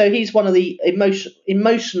 So he's one of the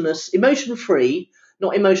emotion-free,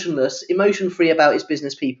 not emotionless, emotion-free about his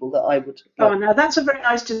business people that I would... Oh, now that's a very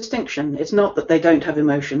nice distinction. It's not that they don't have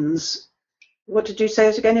emotions. What did you say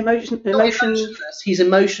it again? Emotion. He's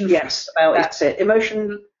emotion-free. Yes, about that's it.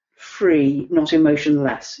 Emotion-free, not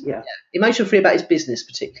emotionless. Yeah. Emotion-free about his business,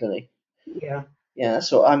 particularly. Yeah. Yeah,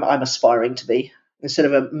 that's what I'm aspiring to be, instead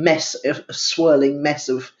of a swirling mess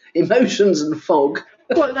of emotions and fog.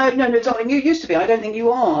 Well, no, darling, you used to be. I don't think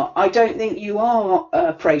you are. I don't think you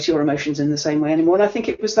are prey to your emotions in the same way anymore. And I think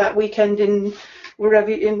it was that weekend in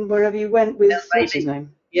wherever you went with what's his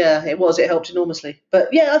name. Yeah, it was. It helped enormously. But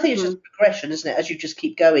yeah, I think it's just progression, isn't it? As you just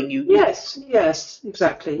keep going, Yes,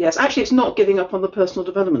 exactly. Yes, actually, it's not giving up on the personal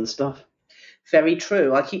development stuff. Very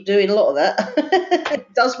true. I keep doing a lot of that.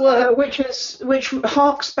 It does work. Which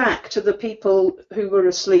harks back to the people who were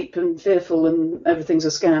asleep and fearful and everything's a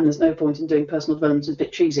scam, there's no point in doing personal development, it's a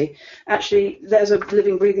bit cheesy. Actually, there's a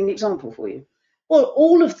living, breathing example for you. Well,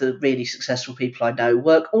 all of the really successful people I know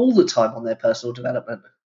work all the time on their personal development.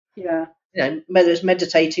 Yeah. Whether it's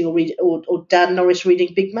meditating or Dan Norris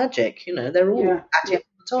reading Big Magic, they're all at it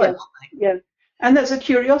all the time, aren't they? Yeah. And there's a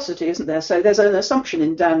curiosity, isn't there? So there's an assumption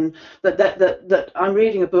in Dan that I'm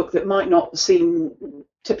reading a book that might not seem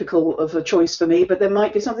typical of a choice for me, but there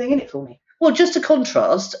might be something in it for me. Well, just to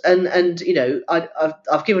contrast, and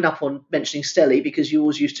I've given up on mentioning Stelly because you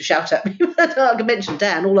always used to shout at me. I can mention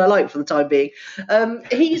Dan, all I like for the time being.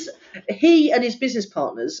 He and his business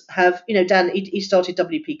partners have, Dan, he started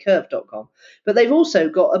WPCurve.com, but they've also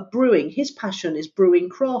got a brewing. His passion is brewing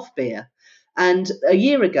craft beer. And a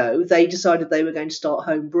year ago, they decided they were going to start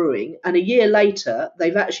home brewing. And a year later,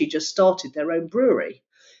 they've actually just started their own brewery.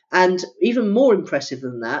 And even more impressive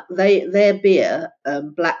than that, their beer,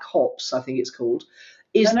 Black Hops, I think it's called.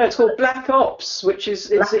 It's called Black Ops, which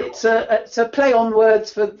is it's a play on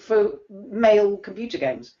words for male computer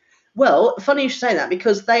games. Well, funny you should say that,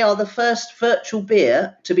 because they are the first virtual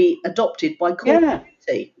beer to be adopted by Call of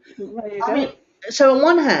Duty. So on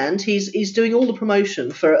one hand, he's doing all the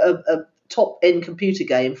promotion for a top-end computer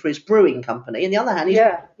game for his brewing company, and the other hand,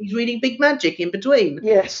 he's reading Big Magic in between.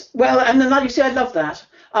 Yes, well, and then you see, I love that.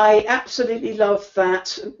 I absolutely love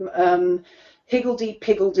that.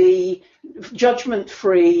 Higgledy-piggledy,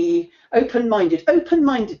 judgment-free,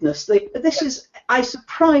 open-mindedness. I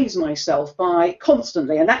surprise myself by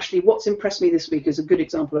constantly, and actually what's impressed me this week is a good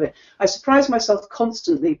example of it. I surprise myself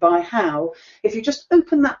constantly by how, if you just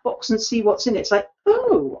open that box and see what's in it, it's like,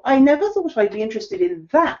 oh, I never thought I'd be interested in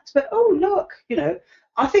that, but oh, look,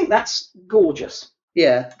 I think that's gorgeous.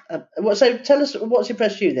 Yeah. So tell us, what's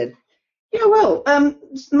impressed you then? Yeah, well,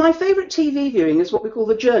 my favourite TV viewing is what we call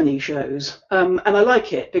the journey shows. And I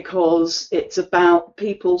like it because it's about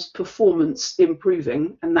people's performance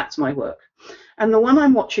improving, and that's my work. And the one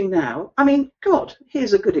I'm watching now, I mean, God,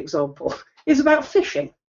 here's a good example, is about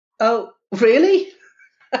fishing. Oh, really?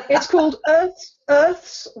 It's called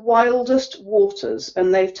Earth's Wildest Waters,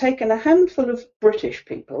 and they've taken a handful of British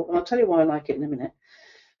people, and I'll tell you why I like it in a minute,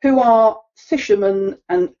 who are fishermen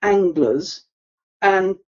and anglers,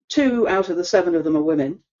 and 2 out of the 7 of them are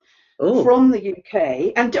women. Ooh. From the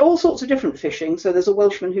UK, and all sorts of different fishing. So there's a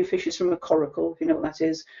Welshman who fishes from a coracle, if you know what that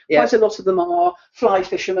is. Yeah. Quite a lot of them are fly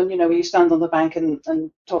fishermen, you know, where you stand on the bank and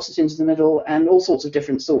toss it into the middle, and all sorts of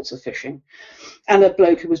different sorts of fishing. And a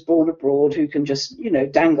bloke who was born abroad who can just, you know,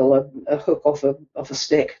 dangle a hook off a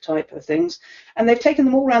stick type of things. And they've taken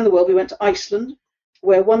them all around the world. We went to Iceland,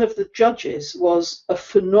 where one of the judges was a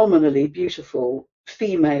phenomenally beautiful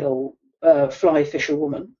female fly fisher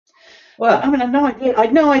woman. Well, I mean, I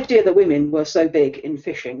had no idea that women were so big in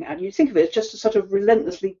fishing, and you think of it as just a sort of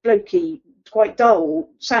relentlessly blokey, quite dull,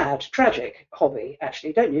 sad, tragic hobby,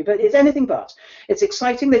 actually, don't you? But it's anything but. It's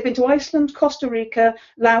exciting. They've been to Iceland, Costa Rica,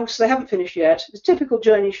 Laos. They haven't finished yet. It's a typical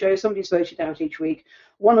journey show. Somebody's voted out each week.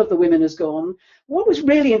 One of the women has gone. What was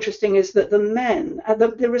really interesting is that the men,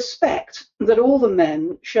 the respect that all the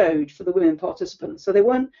men showed for the women participants. So they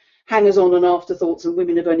weren't hangers-on and afterthoughts, and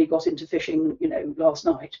women have only got into fishing, you know, last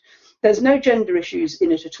night. There's no gender issues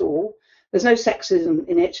in it at all. There's no sexism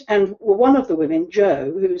in it. And one of the women,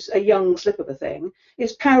 Jo, who's a young slip of a thing,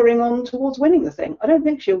 is powering on towards winning the thing. I don't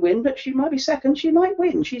think she'll win, but she might be second. She might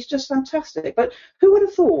win. She's just fantastic. But who would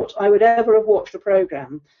have thought I would ever have watched a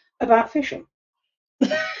programme about fishing?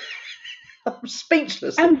 I'm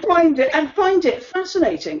speechless. And find it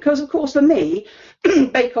fascinating, because of course for me,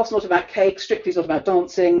 Bake Off's not about cake, Strictly's not about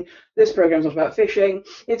dancing, this programme's not about fishing.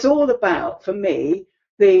 It's all about, for me,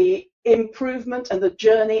 the improvement and the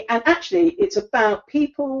journey, and actually it's about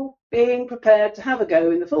people being prepared to have a go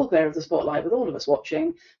in the full glare of the spotlight with all of us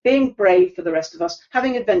watching, being brave for the rest of us,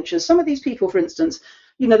 having adventures. Some of these people, for instance,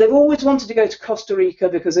 you know, they've always wanted to go to Costa Rica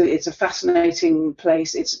because it's a fascinating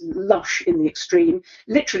place. It's lush in the extreme.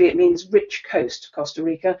 Literally, it means rich coast, Costa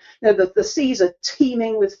Rica. You know, the seas are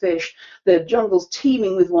teeming with fish, the jungle's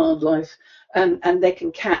teeming with wildlife, and they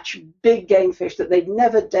can catch big game fish that they'd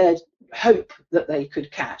never dared hope that they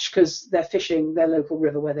could catch because they're fishing their local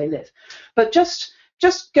river where they live. But just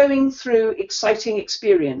going through exciting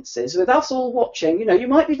experiences with us all watching, you know, you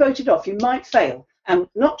might be voted off, you might fail, and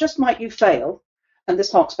not just might you fail, and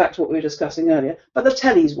this harks back to what we were discussing earlier, but the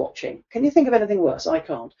telly's watching. Can you think of anything worse? I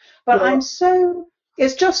can't. But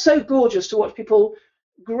it's just so gorgeous to watch people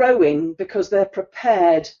growing because they're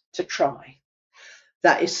prepared to try.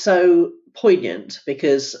 That is so poignant,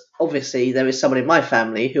 because obviously there is someone in my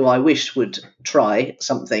family who I wish would try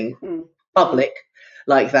something public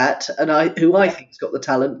like that, and who I think's got the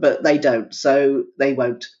talent, but they don't, so they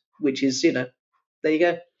won't, which is, you know, there you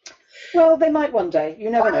go. Well, they might one day. You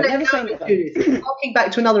never know. Never say never. Harking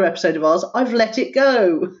back to another episode of ours, I've let it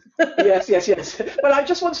go. Yes. Well, I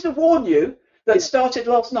just wanted to warn you that it started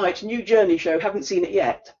last night, new journey show, haven't seen it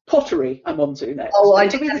yet. Pottery I'm on to next. Oh, I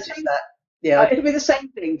did notice that. Yeah. It'll be the same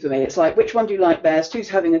thing for me. It's like, which one do you like best? Who's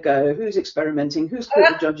having a go? Who's experimenting? Who's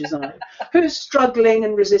caught the judge's eye? Who's struggling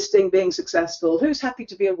and resisting being successful? Who's happy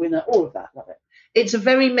to be a winner? All of that. Love it. It's a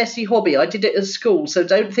very messy hobby. I did it at school, so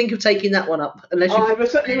don't think of taking that one up unless you. I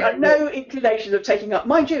certainly have no inclination of taking up.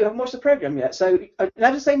 Mind you, I haven't watched the programme yet, so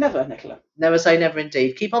never say never, Nicola. Never say never,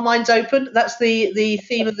 indeed. Keep our minds open. That's the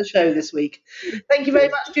theme of the show this week. Thank you very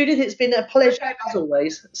much, Judith. It's been a pleasure as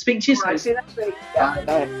always. Speak to you soon. Right, see you next week. Bye.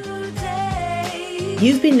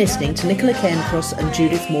 You've been listening to Nicola Cairncross and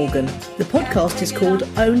Judith Morgan. The podcast is called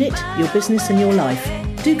Own It, Your Business and Your Life.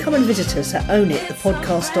 Do come and visit us at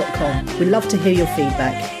ownitthepodcast.com. We'd love to hear your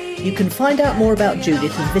feedback. You can find out more about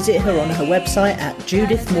Judith and visit her on her website at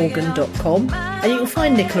judithmorgan.com, and you can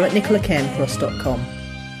find Nicola at nicolacairncross.com.